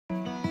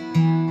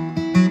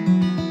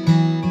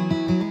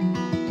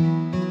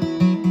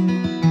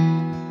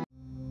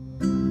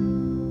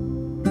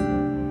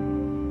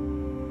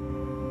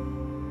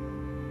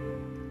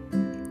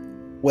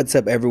What's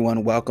up,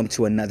 everyone? Welcome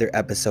to another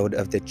episode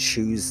of the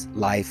Choose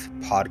Life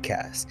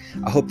podcast.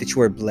 I hope that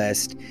you are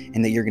blessed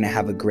and that you're going to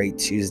have a great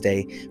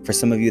Tuesday. For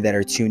some of you that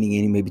are tuning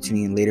in, you may be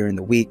tuning in later in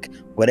the week.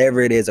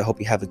 Whatever it is, I hope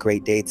you have a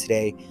great day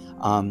today.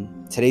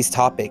 Today's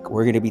topic,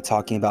 we're going to be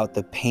talking about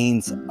the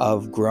pains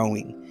of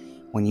growing.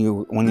 When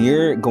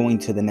you're going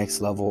to the next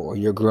level or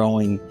you're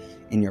growing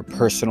in your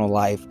personal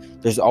life,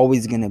 there's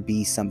always going to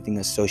be something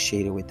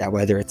associated with that,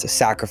 whether it's a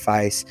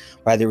sacrifice,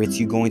 whether it's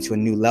you going to a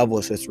new level,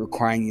 so it's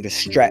requiring you to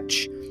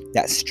stretch,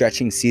 that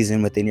stretching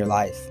season within your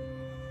life.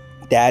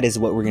 That is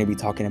what we're going to be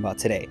talking about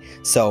today.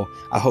 So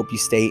I hope you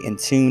stay in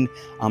tune.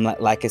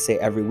 Like I say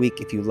every week,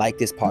 if you like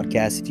this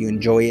podcast, if you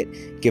enjoy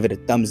it, give it a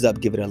thumbs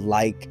up, give it a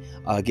like,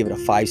 give it a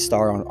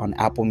 5-star on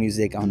Apple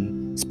Music,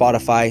 on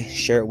Spotify,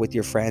 share it with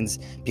your friends,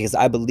 because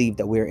I believe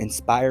that we're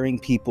inspiring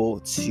people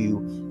to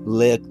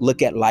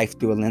look at life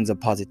through a lens of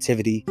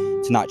positivity,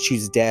 to not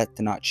choose death,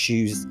 to not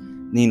choose,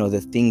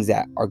 the things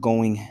that are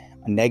going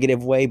a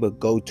negative way, but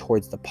go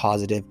towards the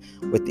positive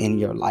within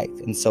your life.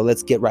 And so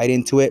let's get right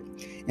into it.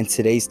 In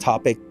today's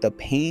topic, the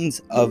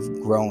pains of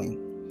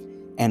growing.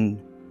 And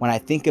when I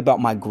think about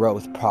my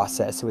growth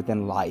process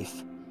within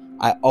life,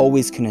 I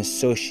always can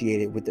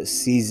associate it with a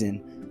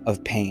season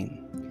of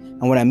pain.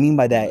 And what I mean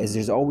by that is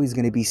there's always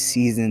going to be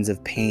seasons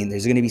of pain.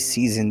 There's going to be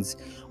seasons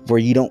where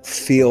you don't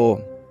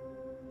feel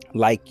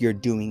like you're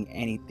doing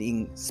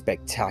anything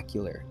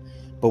spectacular.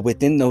 But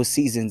within those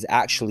seasons,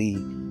 actually,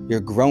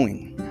 you're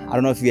growing. I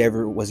don't know if you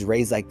ever was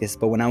raised like this,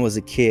 but when I was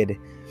a kid,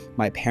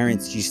 my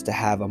parents used to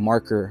have a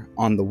marker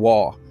on the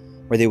wall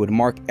where they would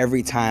mark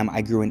every time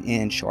I grew an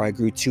inch, or I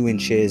grew 2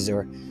 inches,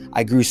 or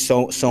I grew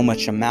so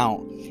much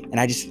amount. And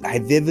I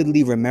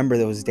vividly remember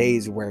those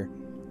days where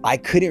I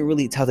couldn't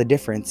really tell the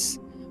difference.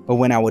 But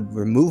when I would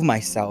remove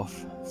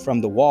myself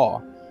from the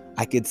wall,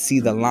 I could see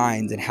the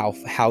lines and how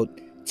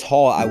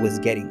tall I was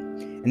getting.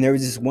 And there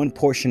was this one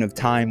portion of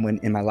time when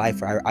in my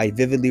life where I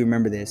vividly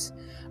remember this.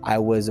 I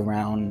was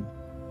around,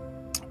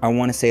 I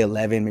want to say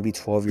 11, maybe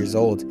 12 years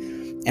old.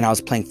 And I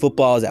was playing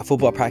football. I was at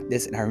football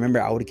practice. And I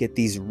remember I would get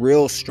these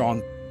real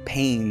strong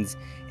pains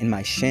in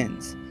my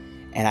shins.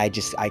 And I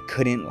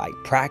couldn't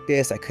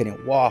practice. I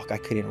couldn't walk. I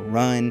couldn't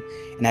run.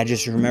 And I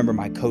just remember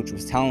my coach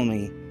was telling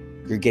me,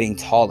 "You're getting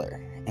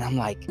taller." And I'm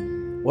like,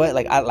 what?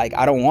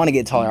 I don't want to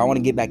get taller. I want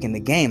to get back in the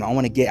game. I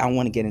want to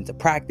get into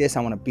practice.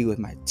 I want to be with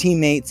my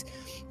teammates.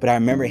 But I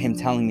remember him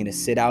telling me to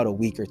sit out a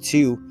week or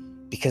two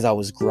because I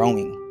was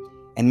growing.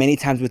 And many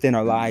times within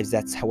our lives,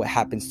 that's how it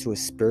happens to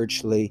us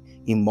spiritually,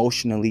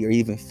 emotionally, or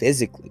even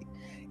physically,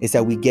 is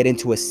that we get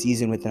into a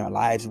season within our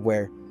lives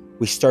where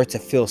we start to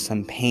feel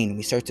some pain.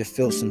 We start to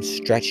feel some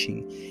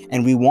stretching.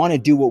 And we want to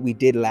do what we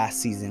did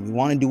last season. We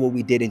want to do what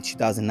we did in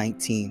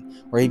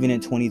 2019 or even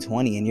in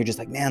 2020. And you're just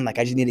like, man,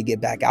 I just need to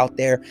get back out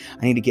there.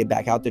 I need to get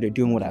back out there to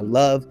doing what I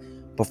love.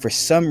 But for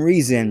some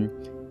reason,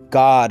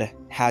 God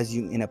has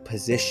you in a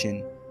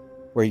position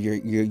where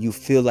you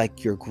feel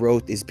like your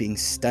growth is being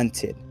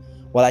stunted.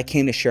 Well, I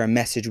came to share a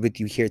message with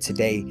you here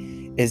today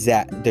is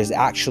that there's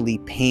actually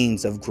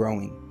pains of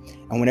growing.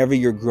 And whenever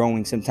you're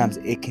growing, sometimes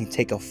it can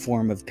take a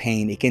form of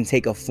pain. It can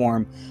take a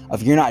form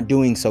of you're not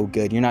doing so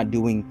good. You're not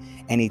doing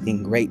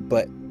anything great.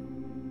 But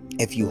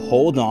if you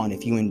hold on,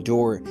 if you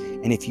endure,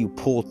 and if you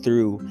pull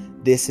through,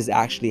 this is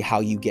actually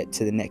how you get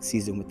to the next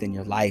season within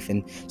your life.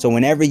 And so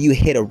whenever you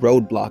hit a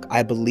roadblock,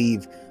 I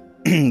believe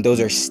those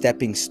are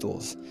stepping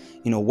stools.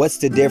 What's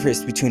the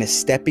difference between a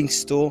stepping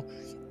stool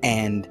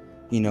and,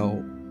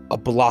 a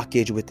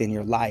blockage within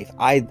your life?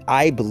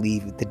 I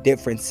believe the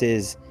difference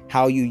is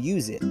how you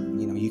use it.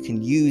 You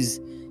can use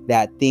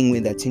that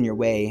thing that's in your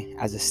way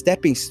as a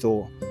stepping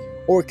stool,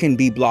 or it can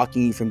be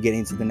blocking you from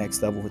getting to the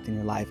next level within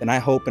your life. And I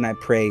hope and I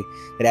pray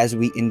that as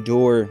we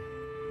endure,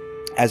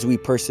 as we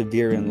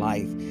persevere in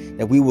life,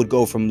 that we would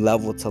go from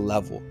level to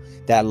level,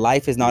 that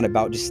life is not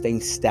about just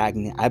staying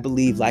stagnant. I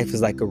believe life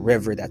is like a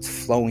river that's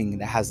flowing,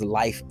 that has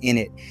life in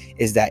it,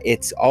 is that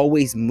it's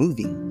always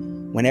moving.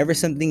 Whenever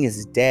something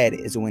is dead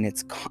is when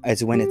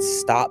it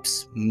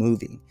stops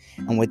moving.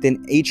 And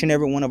within each and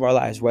every one of our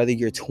lives, whether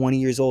you're 20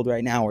 years old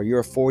right now, or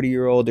you're a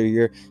 40-year-old, or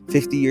you're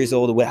 50 years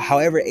old, or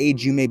however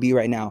age you may be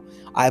right now,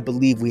 I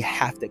believe we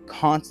have to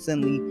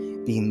constantly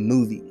be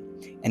moving.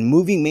 And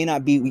moving may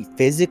not be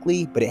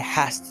physically, but it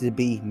has to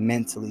be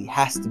mentally, it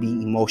has to be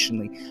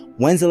emotionally.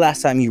 When's the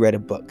last time you read a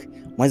book?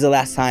 When's the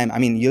last time,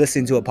 you're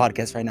listening to a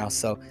podcast right now,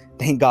 so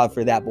thank God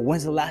for that. But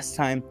when's the last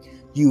time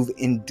you've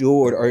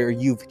endured or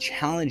you've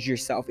challenged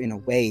yourself in a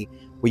way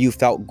where you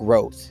felt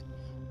growth?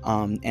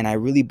 And I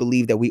really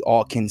believe that we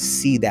all can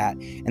see that.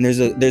 And there's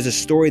a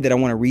story that I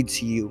want to read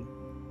to you.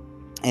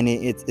 And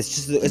it's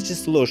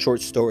just a little short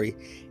story.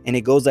 And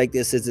it goes like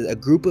this: is a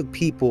group of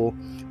people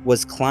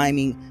was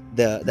climbing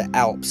the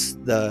Alps,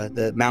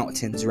 the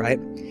mountains, right?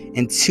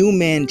 And 2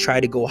 men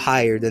tried to go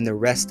higher than the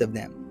rest of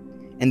them,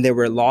 and they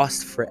were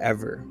lost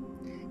forever.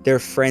 Their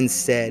friends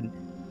said,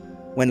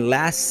 when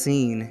last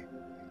seen,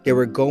 they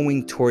were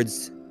going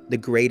towards the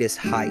greatest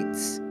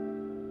heights.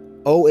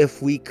 Oh, if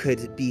that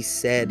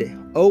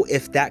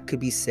could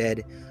be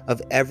said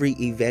of every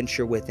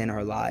adventure within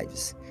our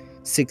lives.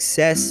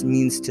 Success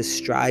means to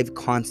strive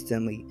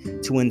constantly,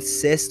 to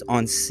insist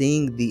on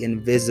seeing the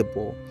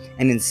invisible,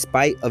 and in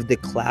spite of the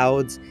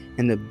clouds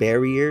and the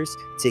barriers,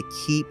 to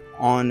keep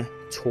on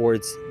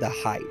towards the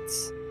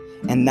heights.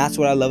 And that's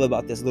what I love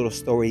about this little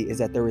story, is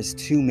that there was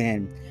two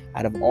men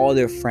out of all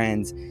their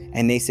friends,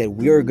 and they said,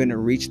 we are going to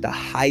reach the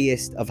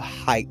highest of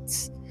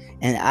heights.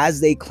 And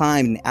as they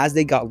climbed, and as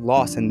they got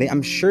lost, and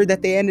I'm sure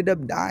that they ended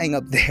up dying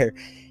up there,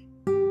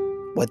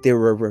 what they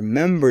were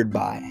remembered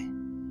by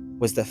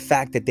was the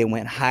fact that they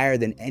went higher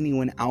than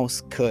anyone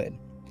else could.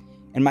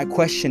 And my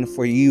question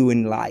for you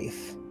in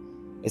life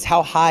is,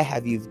 how high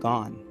have you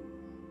gone?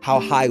 How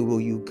high will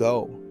you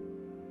go?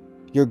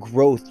 Your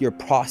growth, your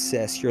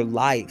process, your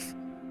life,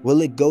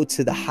 will it go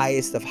to the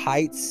highest of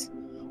heights?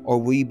 Or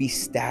will you be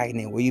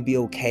stagnant? Will you be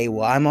okay?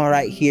 Well, I'm all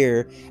right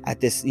here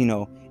at this,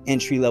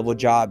 entry-level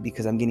job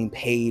because I'm getting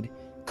paid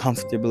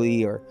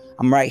comfortably, or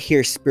I'm right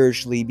here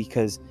spiritually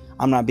because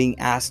I'm not being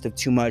asked of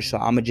too much, so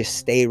I'm gonna just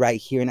stay right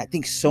here. And I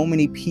think so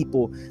many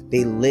people,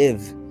 they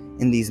live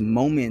in these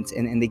moments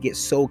and they get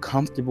so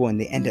comfortable and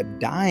they end up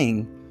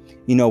dying,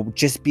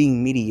 just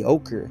being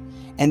mediocre.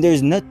 And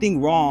there's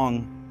nothing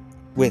wrong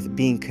with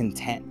being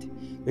content.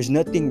 There's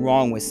nothing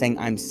wrong with saying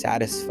I'm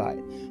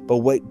satisfied. But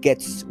what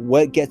gets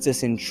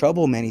us in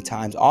trouble many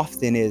times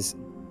often is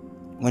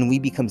when we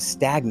become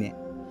stagnant,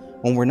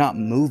 when we're not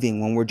moving,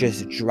 when we're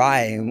just dry.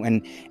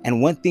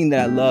 And one thing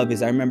that I love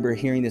is, I remember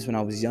hearing this when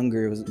I was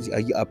younger. It was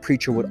a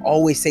preacher would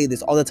always say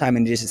this all the time,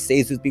 and it just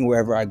stays with me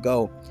wherever I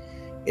go.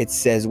 It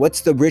says,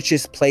 what's the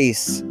richest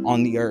place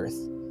on the earth?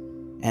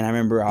 And I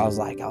remember I was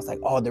like,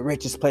 oh, the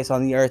richest place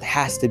on the earth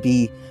has to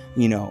be,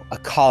 a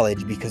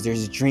college, because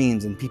there's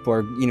dreams and people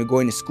are,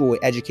 going to school,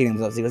 educating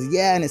themselves. He goes,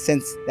 yeah, in a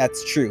sense,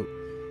 that's true.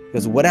 He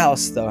goes, what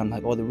else though? I'm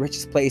like, oh, the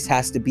richest place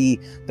has to be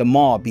the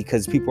mall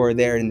because people are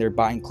there and they're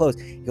buying clothes.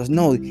 He goes,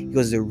 no. He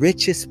goes, the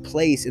richest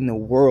place in the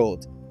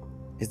world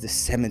is the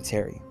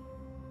cemetery,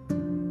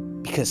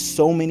 because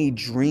so many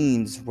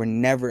dreams were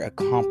never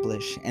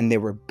accomplished and they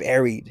were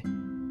buried.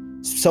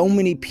 So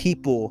many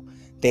people,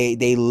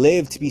 they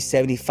lived to be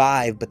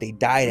 75, but they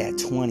died at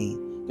 20.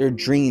 Their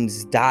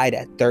dreams died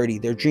at 30.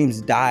 Their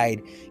dreams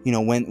died,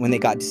 when they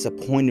got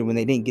disappointed, when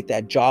they didn't get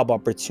that job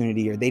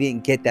opportunity, or they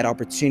didn't get that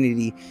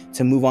opportunity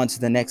to move on to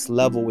the next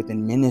level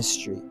within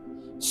ministry.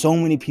 So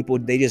many people,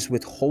 they just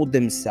withhold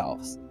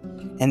themselves.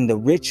 And the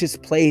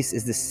richest place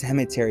is the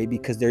cemetery,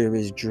 because there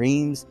was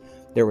dreams,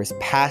 there was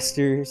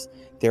pastors,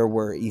 there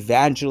were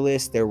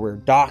evangelists, there were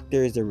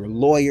doctors, there were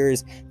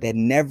lawyers that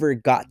never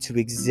got to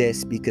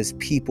exist because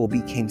people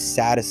became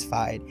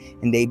satisfied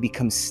and they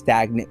become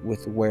stagnant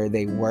with where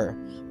they were.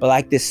 But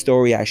like this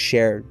story I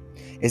shared,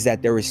 is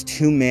that there was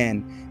two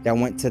men that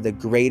went to the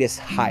greatest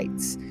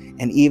heights.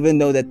 And even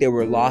though that they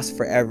were lost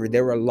forever,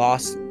 they were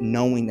lost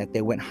knowing that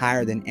they went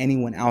higher than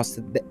anyone else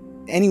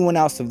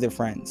of their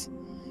friends.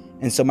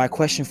 And so my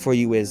question for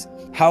you is,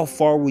 how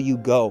far will you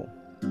go?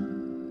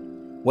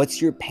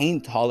 What's your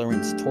pain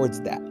tolerance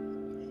towards that?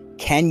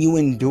 Can you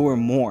endure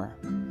more?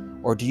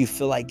 Or do you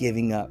feel like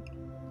giving up?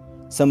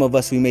 Some of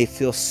us, we may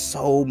feel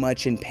so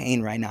much in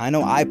pain right now. I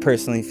know I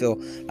personally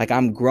feel like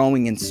I'm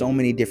growing in so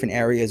many different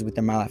areas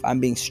within my life. I'm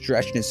being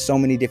stretched in so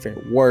many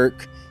different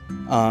work,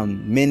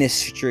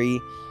 ministry,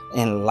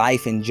 and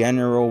life in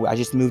general. I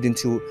just moved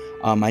into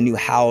my new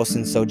house.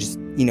 And so just,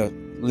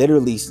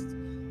 literally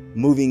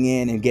moving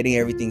in and getting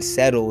everything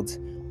settled,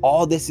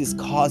 all this is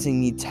causing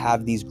me to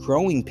have these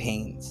growing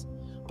pains.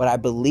 But I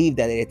believe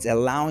that it's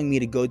allowing me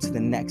to go to the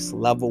next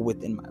level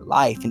within my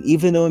life. And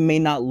even though it may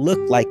not look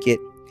like it,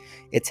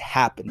 it's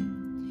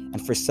happening.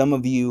 And for some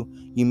of you,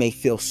 you may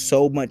feel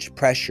so much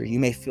pressure. You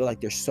may feel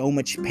like there's so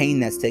much pain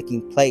that's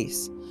taking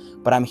place.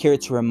 But I'm here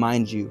to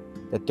remind you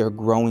that they're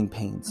growing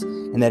pains.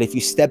 And that if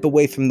you step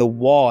away from the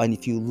wall and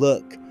if you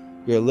look,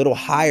 you're a little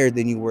higher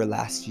than you were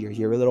last year.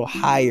 You're a little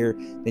higher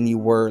than you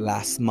were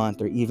last month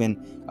or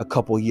even a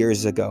couple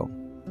years ago.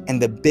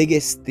 And the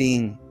biggest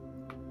thing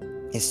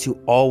is to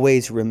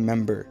always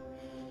remember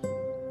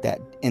that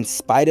in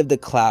spite of the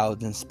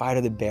clouds, in spite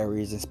of the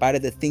barriers, in spite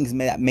of the things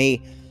that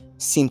may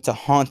seem to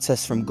haunt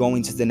us from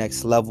going to the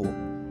next level,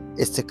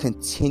 is to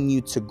continue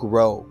to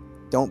grow.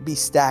 Don't be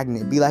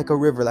stagnant. Be like a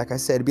river. Like I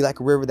said, be like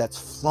a river that's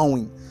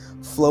flowing.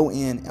 Flow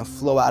in and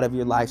flow out of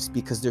your lives,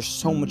 because there's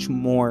so much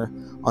more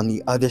on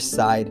the other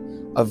side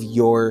of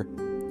your,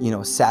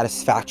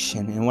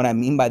 satisfaction. And what I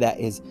mean by that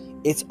is,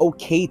 it's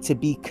okay to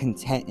be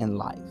content in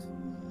life.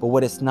 But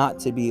what it's not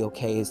to be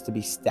okay is to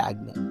be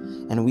stagnant.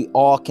 And we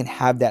all can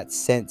have that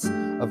sense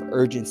of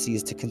urgency,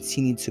 is to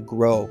continue to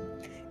grow.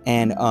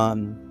 And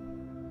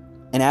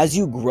as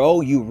you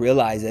grow, you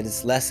realize that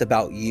it's less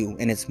about you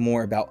and it's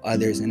more about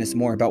others, and it's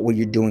more about what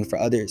you're doing for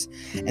others.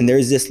 And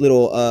there's this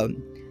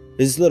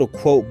little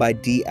quote by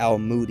D.L.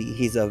 Moody.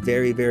 He's a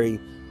very, very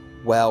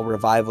well-known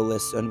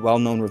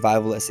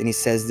revivalist. And he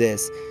says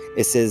this.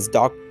 It says,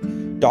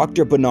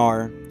 Dr.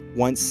 Bernard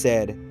once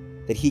said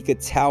that he could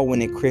tell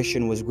when a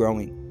Christian was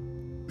growing.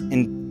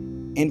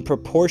 In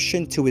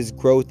proportion to his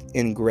growth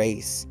in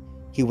grace,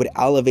 he would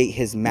elevate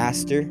his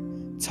master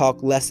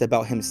talk less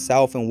about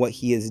himself and what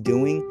he is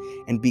doing,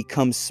 and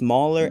become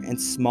smaller and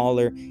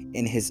smaller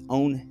in his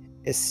own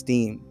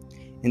esteem,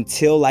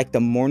 until like the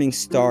morning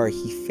star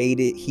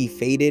he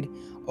faded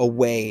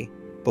away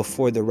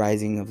before the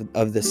rising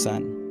of the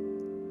sun.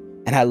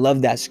 And I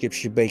love that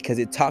scripture because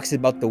it talks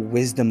about the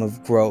wisdom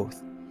of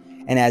growth.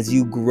 And as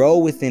you grow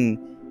within,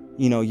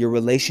 your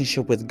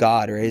relationship with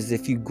God, or as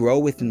if you grow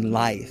within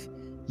life,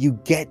 you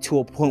get to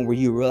a point where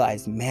you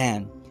realize,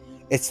 man,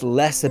 it's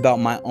less about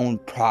my own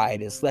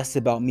pride. It's less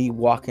about me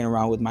walking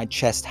around with my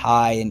chest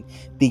high and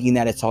thinking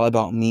that it's all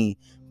about me,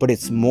 but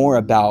it's more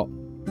about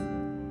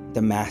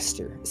the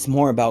master. It's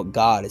more about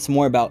God. It's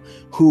more about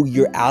who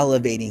you're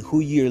elevating, who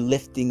you're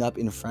lifting up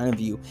in front of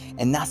you.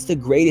 And that's the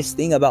greatest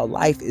thing about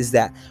life, is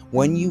that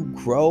when you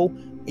grow,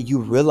 you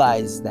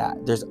realize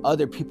that there's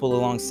other people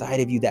alongside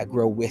of you that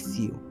grow with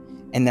you.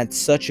 And that's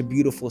such a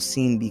beautiful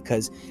scene,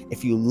 because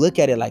if you look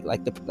at it like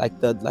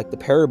the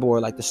parable, or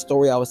like the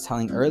story I was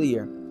telling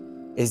earlier,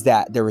 is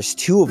that there was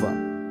two of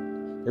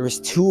them. There was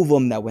two of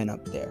them that went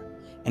up there.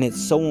 And it's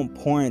so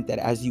important that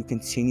as you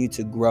continue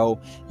to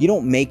grow, you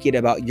don't make it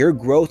about your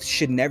growth.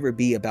 Should never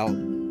be about,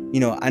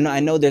 I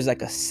know there's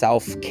like a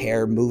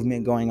self-care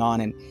movement going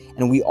on,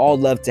 and we all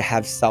love to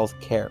have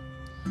self-care.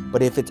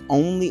 But if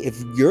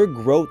your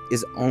growth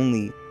is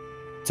only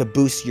to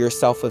boost your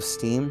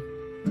self-esteem,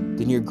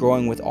 then you're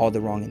growing with all the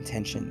wrong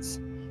intentions.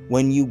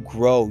 When you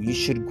grow, you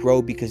should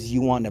grow because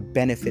you want to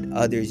benefit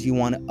others. You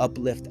want to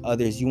uplift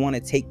others. You want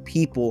to take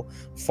people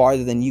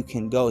farther than you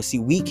can go. See,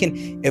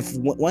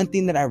 one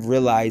thing that I've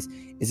realized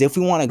is, if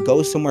we want to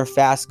go somewhere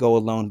fast, go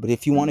alone. But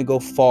if you want to go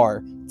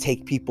far,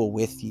 take people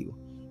with you.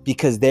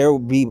 Because there will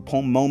be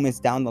moments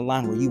down the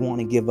line where you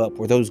want to give up,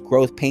 where those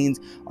growth pains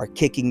are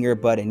kicking your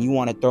butt and you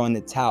want to throw in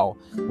the towel.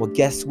 Well,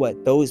 guess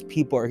what? Those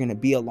people are going to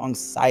be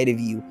alongside of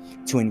you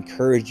to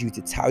encourage you,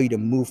 to tell you to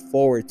move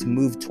forward, to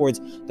move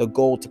towards the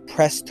goal, to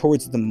press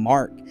towards the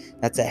mark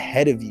that's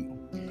ahead of you.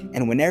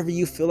 And whenever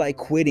you feel like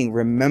quitting,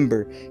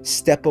 remember,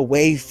 step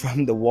away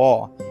from the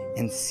wall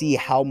and see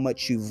how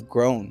much you've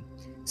grown.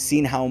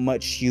 Seen how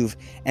much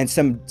and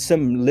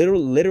some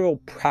literal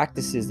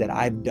practices that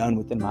I've done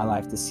within my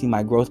life to see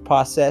my growth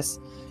process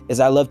is,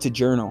 I love to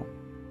journal.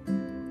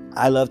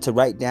 I love to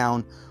write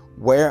down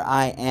where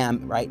I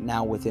am right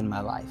now within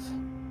my life,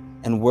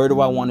 and where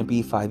do I want to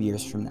be 5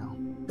 years from now.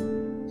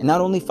 And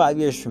not only 5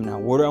 years from now,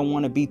 where do I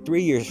want to be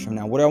 3 years from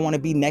now? Where do I want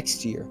to be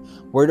next year?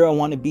 Where do I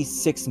want to be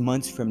 6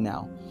 months from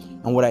now?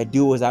 And what I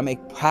do is I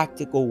make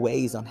practical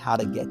ways on how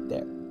to get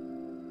there.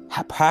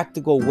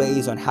 Practical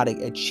ways on how to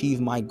achieve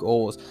my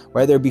goals,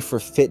 whether it be for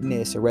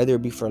fitness or whether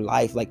it be for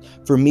life. Like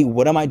for me,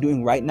 what am I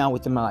doing right now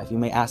within my life? You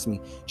may ask me,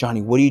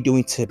 Johnny, what are you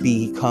doing to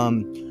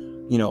become,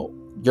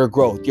 your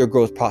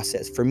growth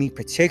process? For me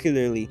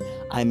particularly,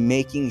 I'm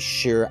making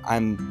sure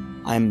I'm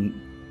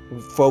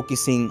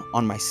focusing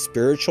on my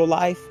spiritual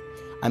life.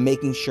 I'm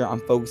making sure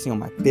I'm focusing on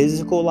my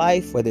physical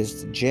life, whether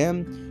it's the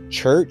gym,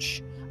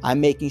 church. I'm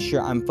making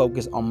sure I'm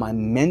focused on my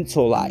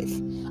mental life.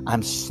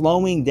 I'm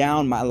slowing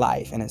down my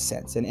life in a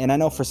sense. And I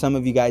know for some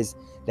of you guys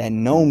that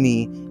know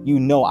me,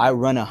 I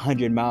run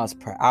 100 miles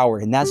per hour.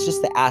 And that's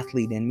just the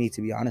athlete in me,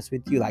 to be honest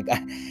with you. Like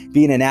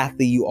being an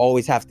athlete, you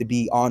always have to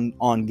be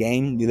on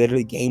game. You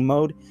literally game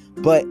mode.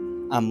 But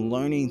I'm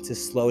learning to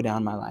slow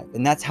down my life.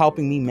 And that's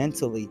helping me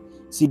mentally.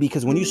 See,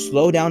 because when you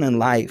slow down in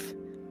life,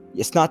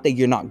 it's not that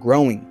you're not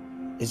growing.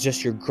 It's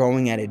just you're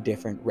growing at a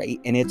different rate,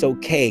 and it's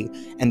okay.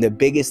 And the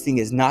biggest thing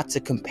is not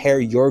to compare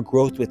your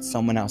growth with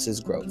someone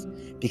else's growth,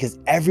 because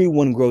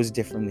everyone grows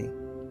differently.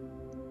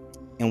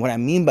 And what I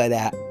mean by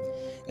that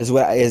is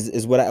what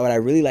I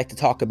really like to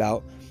talk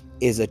about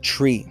is a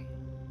tree.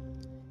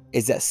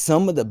 Is that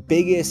some of the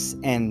biggest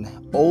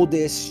and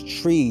oldest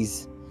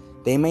trees,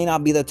 they may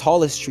not be the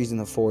tallest trees in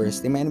the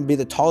forest. They may not be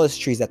the tallest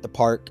trees at the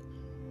park,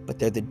 but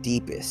they're the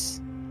deepest.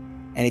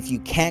 And if you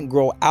can't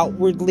grow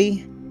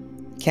outwardly,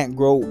 can't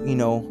grow,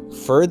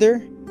 further,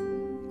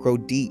 grow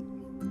deep.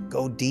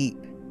 Go deep.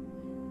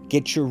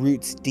 Get your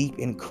roots deep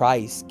in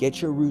Christ.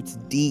 Get your roots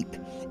deep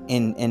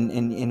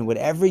in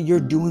whatever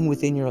you're doing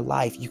within your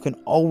life. You can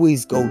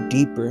always go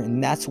deeper.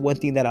 And that's one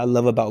thing that I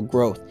love about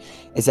growth,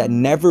 is that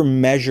never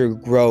measure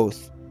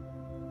growth,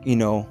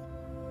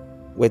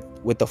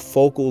 with the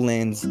focal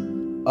lens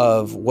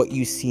of what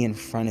you see in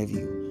front of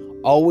you.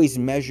 Always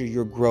measure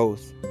your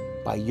growth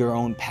by your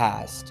own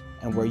past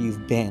and where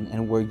you've been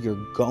and where you're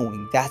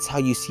going. That's how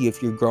you see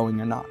if you're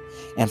growing or not.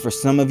 And for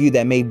some of you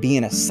that may be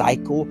in a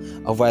cycle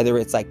of whether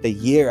it's like the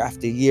year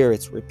after year,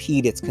 it's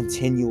repeat, it's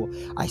continual.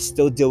 I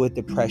still deal with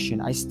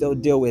depression. I still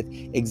deal with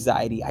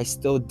anxiety. I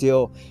still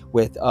deal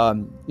with,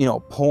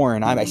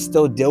 porn. I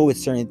still deal with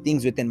certain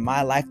things within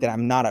my life that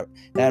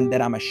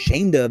that I'm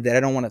ashamed of, that I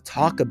don't want to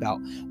talk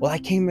about. Well, I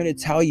came here to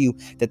tell you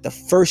that the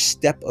first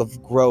step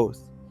of growth,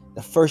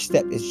 the first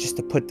step is just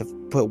to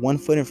put one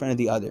foot in front of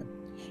the other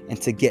and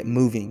to get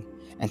moving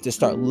and to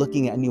start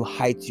looking at new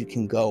heights you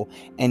can go.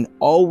 And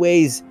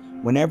always,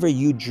 whenever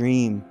you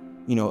dream,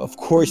 of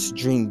course,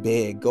 dream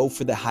big, go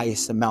for the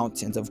highest of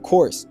mountains, of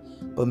course,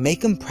 but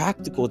make them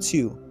practical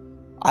too.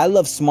 I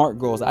love SMART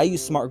goals. I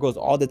use SMART goals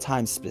all the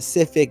time: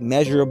 specific,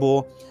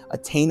 measurable,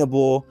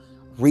 attainable,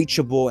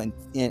 reachable, and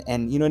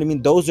you know what I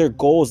mean? Those are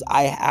goals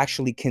I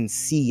actually can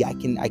see. I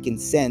can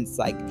sense.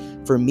 Like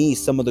for me,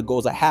 some of the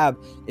goals I have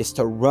is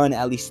to run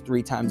at least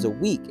 3 times a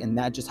week, and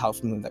that just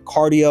helps me with the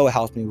cardio. It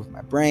helps me with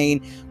my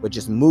brain, with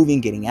just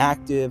moving, getting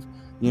active.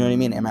 You know what I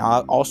mean? And I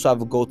also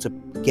have a goal to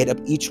get up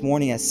each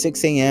morning at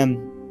 6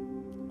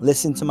 a.m.,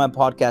 listen to my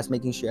podcast,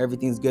 making sure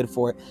everything's good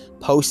for it,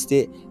 post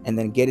it, and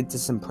then get into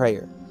some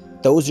prayer.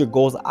 Those are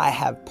goals I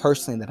have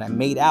personally that I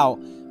made out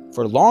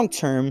for long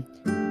term.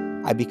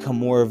 I become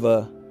more of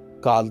a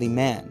godly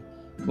man.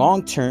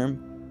 Long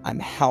term, I'm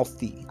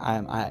healthy.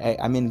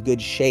 I'm in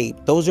good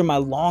shape. Those are my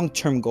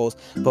long-term goals,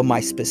 but my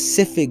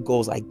specific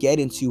goals I get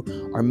into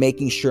are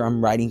making sure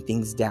I'm writing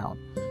things down.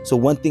 So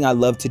one thing I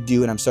love to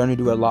do, and I'm starting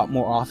to do a lot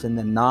more often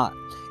than not,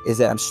 is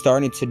that I'm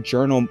starting to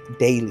journal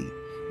daily.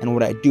 And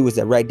what I do is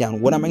I write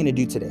down, what am I going to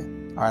do today?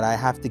 All right, I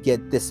have to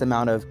get this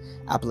amount of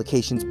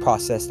applications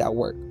processed at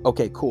work.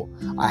 Okay, cool.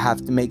 I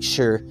have to make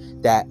sure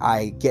that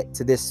I get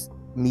to this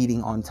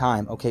meeting on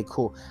time. Okay,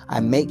 cool. I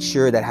make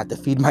sure that I have to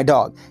feed my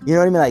dog. You know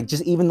what I mean? Like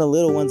just even the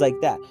little ones like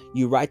that.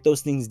 You write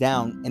those things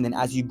down, and then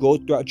as you go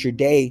throughout your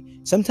day,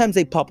 sometimes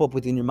they pop up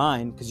within your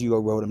mind because you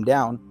wrote them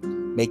down.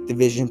 Make the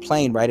vision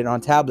plain, write it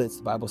on tablets,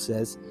 the Bible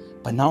says.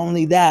 But not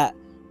only that,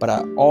 but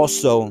I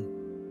also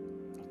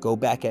go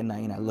back at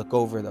night and I look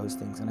over those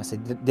things and I say,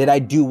 did I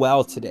do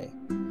well today?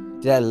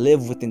 Did I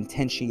live with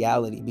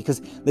intentionality?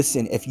 Because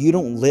listen, if you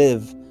don't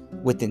live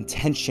with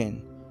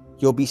intention,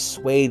 you'll be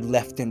swayed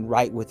left and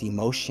right with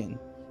emotion.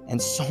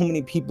 And so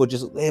many people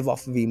just live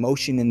off of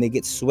emotion and they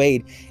get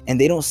swayed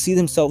and they don't see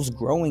themselves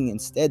growing.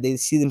 Instead, they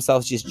see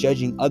themselves just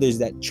judging others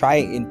that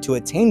try to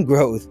attain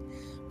growth.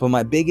 But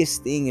my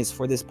biggest thing is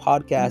for this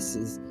podcast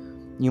is,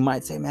 you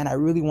might say, man, I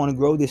really want to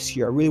grow this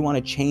year. I really want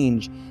to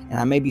change. And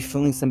I may be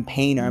feeling some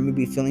pain, or I may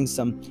be feeling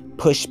some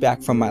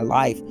pushback from my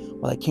life.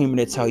 Well, I came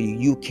here to tell you,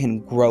 you can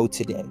grow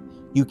today.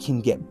 You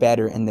can get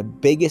better. And the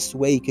biggest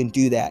way you can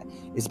do that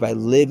is by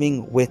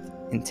living with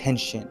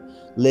intention,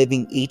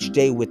 living each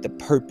day with the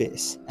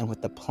purpose and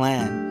with the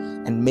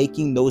plan, and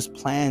making those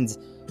plans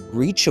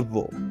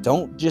reachable.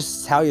 Don't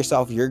just tell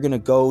yourself you're going to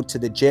go to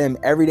the gym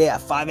every day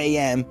at 5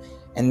 a.m.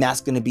 and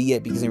that's going to be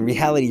it. Because in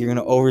reality, you're going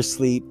to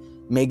oversleep.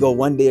 May go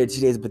 1 day or 2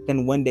 days, but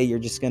then one day you're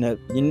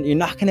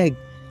not gonna,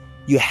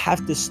 you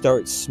have to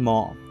start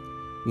small.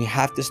 You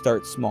have to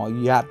start small.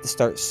 You have to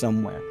start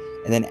somewhere.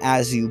 And then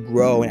as you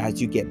grow and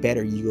as you get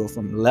better, you go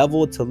from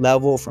level to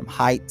level, from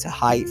height to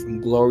height,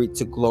 from glory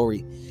to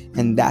glory.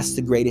 And that's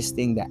the greatest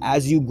thing, that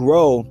as you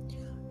grow,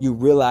 you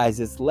realize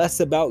it's less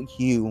about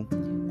you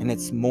and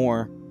it's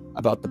more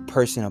about the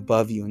person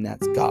above you, and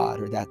that's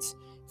God, or that's,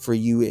 for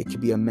you, it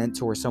could be a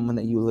mentor, someone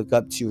that you look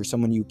up to, or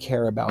someone you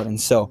care about. And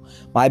so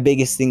my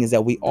biggest thing is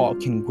that we all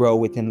can grow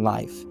within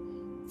life.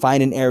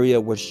 Find an area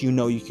which you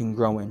know you can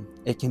grow in.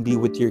 It can be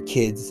with your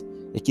kids.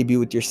 It can be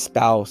with your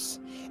spouse.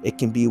 It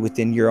can be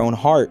within your own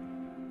heart.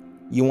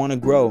 You want to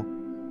grow.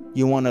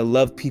 You want to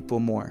love people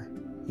more.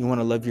 You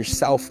want to love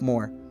yourself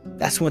more.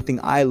 That's one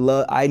thing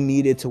I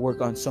needed to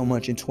work on so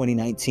much in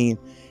 2019.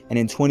 And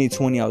in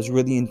 2020, I was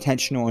really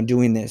intentional on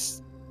doing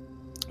this,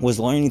 was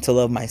learning to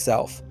love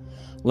myself.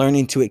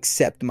 Learning to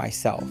accept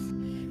myself.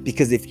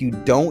 Because if you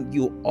don't,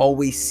 you'll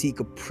always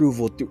seek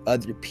approval through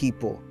other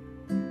people,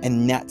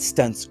 and that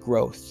stunts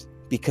growth.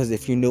 Because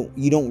if you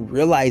don't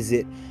realize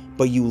it,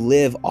 but you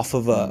live off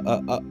of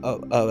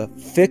a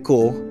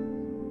fickle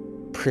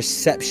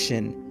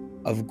perception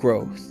of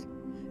growth.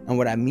 And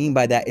what I mean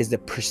by that is the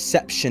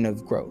perception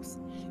of growth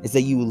is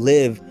that you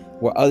live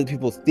where other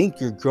people think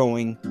you're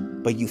growing,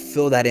 but you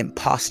feel that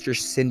imposter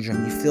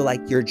syndrome. You feel like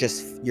you're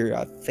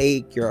a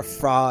fake, you're a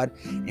fraud,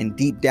 and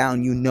deep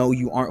down you know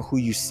you aren't who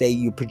you say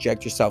you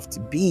project yourself to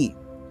be.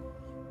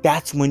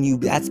 That's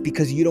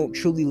because you don't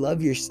truly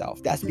love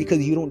yourself. That's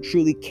because you don't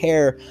truly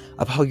care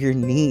about your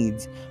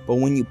needs. But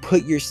when you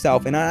put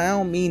yourself, and I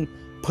don't mean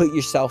put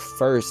yourself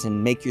first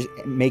and make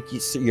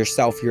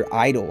yourself your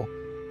idol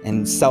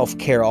and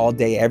self-care all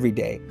day, every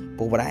day.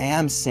 But what I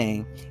am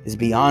saying is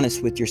be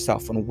honest with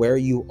yourself on where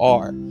you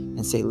are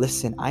and say,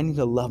 listen, I need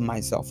to love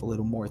myself a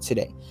little more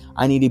today.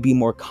 I need to be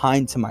more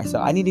kind to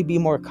myself. I need to be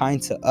more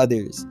kind to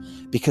others,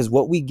 because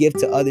what we give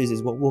to others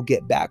is what we'll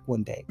get back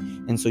one day.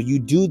 And so you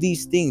do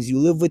these things, you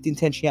live with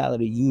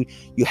intentionality,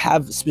 you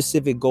have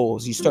specific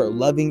goals, you start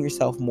loving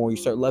yourself more, you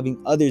start loving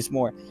others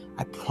more.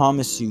 I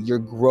promise you, your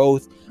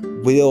growth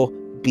will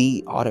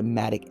be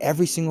automatic.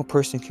 Every single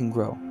person can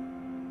grow.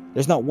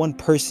 There's not one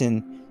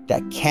person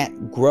that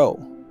can't grow.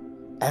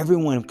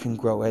 Everyone can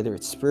grow, whether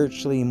it's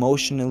spiritually,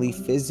 emotionally,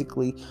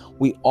 physically.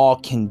 We all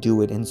can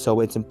do it. And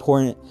so it's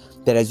important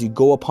that as you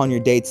go upon your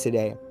day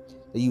today,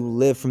 that you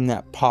live from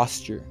that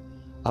posture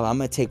of, I'm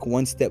going to take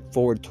one step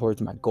forward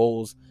towards my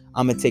goals.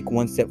 I'm going to take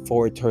one step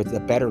forward towards a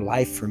better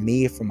life for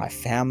me, for my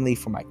family,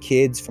 for my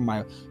kids, for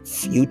my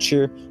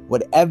future.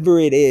 Whatever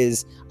it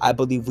is, I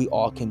believe we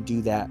all can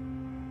do that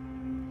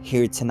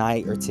here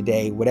tonight or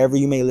today, whatever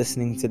you may be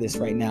listening to this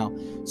right now.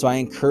 So I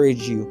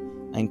encourage you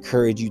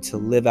to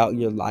live out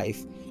your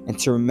life and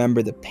to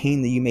remember the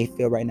pain that you may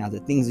feel right now, the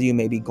things that you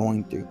may be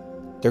going through.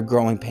 They're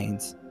growing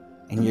pains,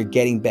 and you're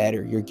getting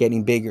better, you're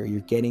getting bigger,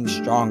 you're getting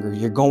stronger,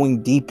 you're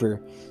going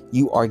deeper.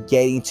 You are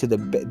getting to the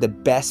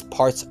best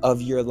parts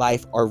of your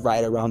life are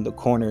right around the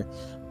corner,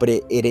 but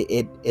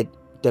it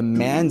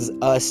demands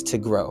us to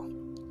grow.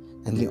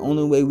 And the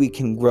only way we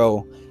can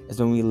grow is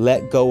when we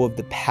let go of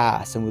the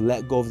past, and we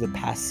let go of the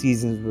past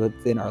seasons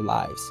within our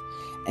lives,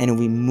 and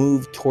we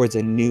move towards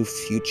a new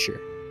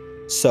future.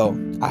 So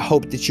I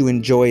hope that you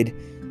enjoyed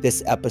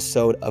this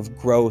episode of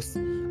growth.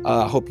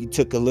 I hope you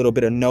took a little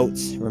bit of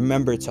notes.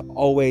 Remember to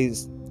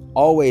always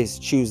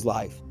choose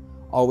life.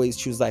 Always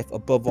choose life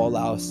above all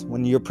else.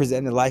 When you're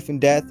presented life and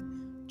death,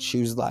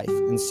 choose life.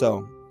 And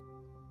so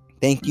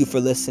thank you for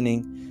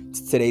listening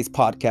to today's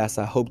podcast.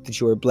 I hope that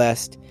you are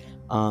blessed.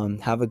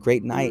 Have a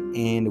great night,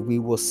 and we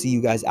will see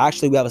you guys.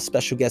 Actually, we have a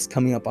special guest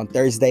coming up on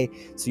Thursday,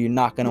 so you're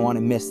not going to want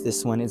to miss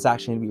this one. It's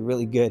actually going to be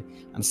really good.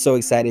 I'm so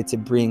excited to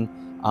bring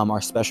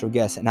our special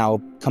guest, and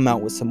I'll come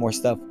out with some more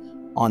stuff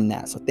on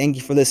that. So thank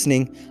you for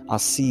listening. I'll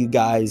see you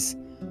guys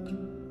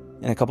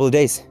in a couple of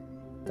days.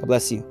 God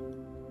bless you.